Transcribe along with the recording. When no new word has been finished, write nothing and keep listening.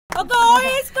ఒక ఓ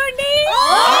వేసుకోండి.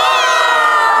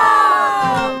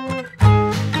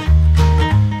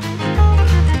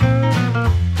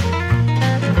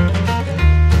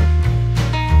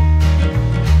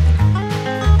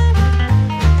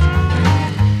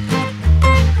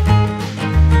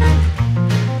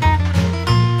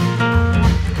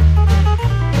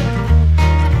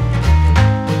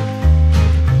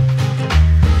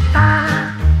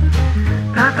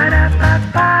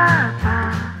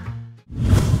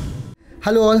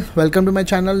 Hello all, welcome to my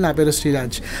channel. నా పేరు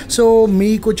శ్రీరాజ్. సో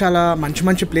మీకు చాలా మంచి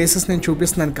మంచి ప్లేసెస్ నేను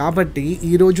చూపిస్తున్నాను కాబట్టి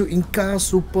ఈరోజు ఇంకా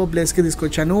సూపర్ ప్లేస్కి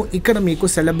తీసుకొచ్చాను. ఇక్కడ మీకు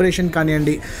సెలబ్రేషన్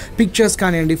కానివ్వండి, పిక్చర్స్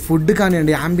కానివ్వండి, ఫుడ్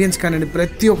కానివ్వండి, అంబియన్స్ కానివ్వండి,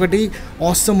 ప్రతి ఒక్కటి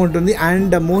ఆసమ్ ఉంటుంది.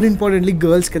 అండ్ మోర్ ఇంపార్టెంట్లీ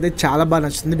గర్ల్స్కి అయితే చాలా బాగా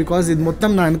నచ్చుతుంది. బికాజ్ ఇది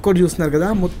మొత్తం నా అనుకోటి చూస్తున్నారు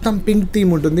కదా, మొత్తం పింక్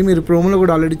థీమ్ ఉంటుంది. మీరు ప్రోమోలో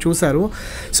కూడా ఆల్రెడీ చూసారు.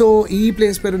 సో ఈ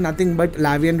ప్లేస్ పేరు nothing but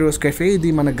Vie En Rose cafe.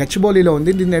 ఇది మన గచ్చిబౌలిలో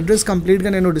ఉంది. దీని అడ్రస్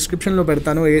కంప్లీట్గా నేను డిస్క్రిప్షన్లో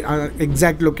పెడతాను.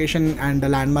 Exact location and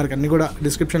land mark అన్నీ కూడా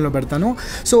డిస్క్రిప్షన్లో పెడతాను.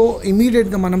 సో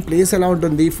ఇమీడియట్గా మనం ప్లేస్ ఎలా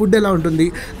ఉంటుంది, ఫుడ్ ఎలా ఉంటుంది,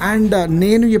 అండ్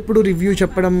నేను ఎప్పుడు రివ్యూ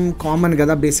చెప్పడం కామన్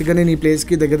కదా. బేసిక్గా నేను ఈ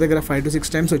ప్లేస్కి దగ్గర 5 to 6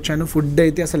 times వచ్చాను. ఫుడ్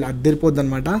అయితే అసలు అద్దరిపోద్ది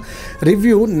అనమాట.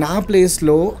 రివ్యూ నా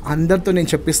ప్లేస్లో అందరితో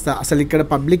నేను చెప్పిస్తా. అసలు ఇక్కడ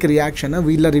పబ్లిక్ రియాక్షన్,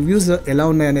 వీళ్ళ రివ్యూస్ ఎలా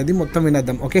ఉన్నాయనేది మొత్తం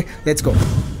వినేద్దాం. Okay, let's go.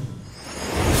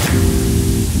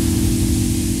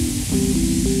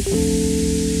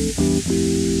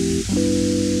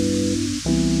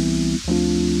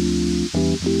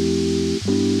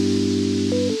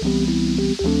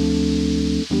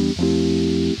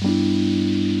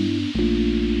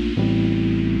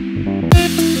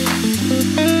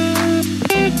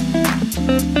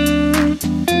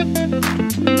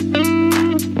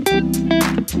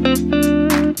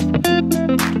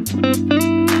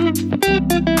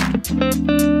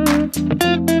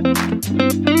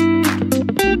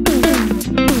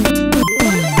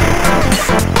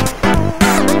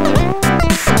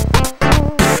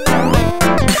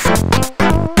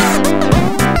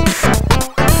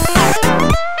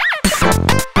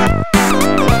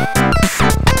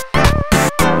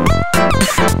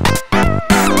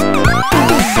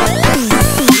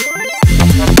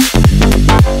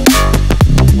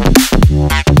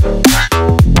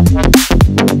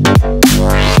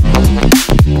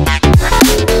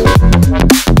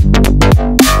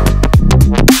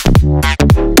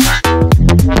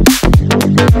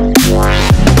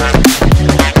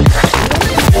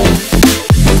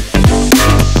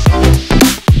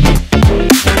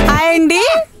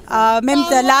 మేము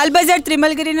లాల్ బజార్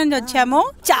త్రిమల్గిరి నుంచి వచ్చాము.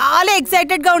 చాలా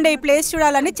ఎక్సైటెడ్గా ఉండే ఈ ప్లేస్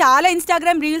చూడాలని. చాలా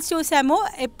ఇన్స్టాగ్రామ్ రీల్స్ చూసాము.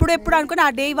 ఎప్పుడు అనుకుని ఆ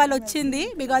డే ఇవాళ వచ్చింది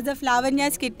because of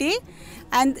Lavanya's kitty.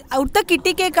 And ఉత్త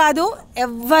కిట్టీకే కాదు,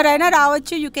 ఎవరైనా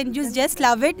రావచ్చు. You can just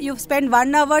love it. You spend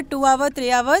 1 hour, 2 hours,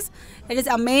 3 hours. It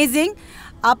is amazing.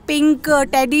 ఆ పింక్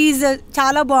టెడీస్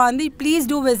చాలా బాగుంది. Please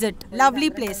do visit. Lovely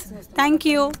place. Thank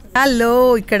you. Hello,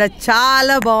 ఇక్కడ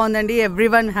చాలా బాగుందండి.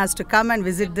 Everyone has to come and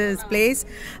visit this place.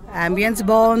 Ambience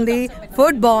బాగుంది,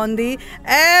 food బాగుంది,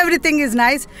 everything is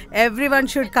nice. Everyone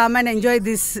should come and enjoy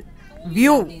this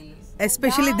view,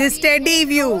 especially this study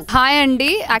view. Hi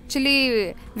అండి, actually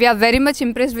we are very much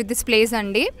impressed with this place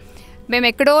అండి. మేము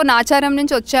ఎక్కడో నాచారం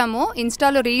నుంచి వచ్చాము,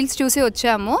 ఇన్స్టాలో reels చూసి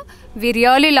వచ్చాము. We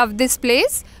really love this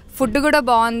place. Food కూడా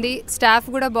బాగుంది, స్టాఫ్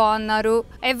కూడా బాగున్నారు,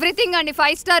 ఎవ్రీథింగ్ అండి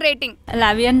 5 star rating.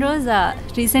 Vie En Rose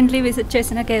recently visit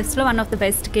చేసిన కేవ్స్లో one of the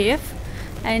best cave.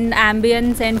 And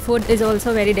ambience and food is also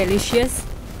very delicious.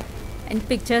 And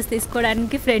pictures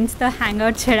తీసుకోవడానికి, ఫ్రెండ్స్తో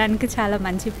హ్యాంగ్అవుట్ చేయడానికి చాలా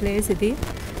మంచి ప్లేస్ ఇది.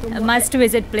 Must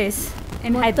visit place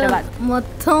in Hyderabad.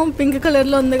 మొత్తం పింక్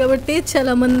కలర్లో ఉంది కాబట్టి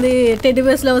చాలా మంది టెడ్డీ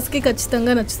బేర్స్ లవర్స్కి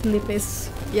ఖచ్చితంగా నచ్చుతుంది ఈ place.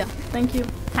 Yeah, thank you.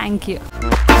 Thank you.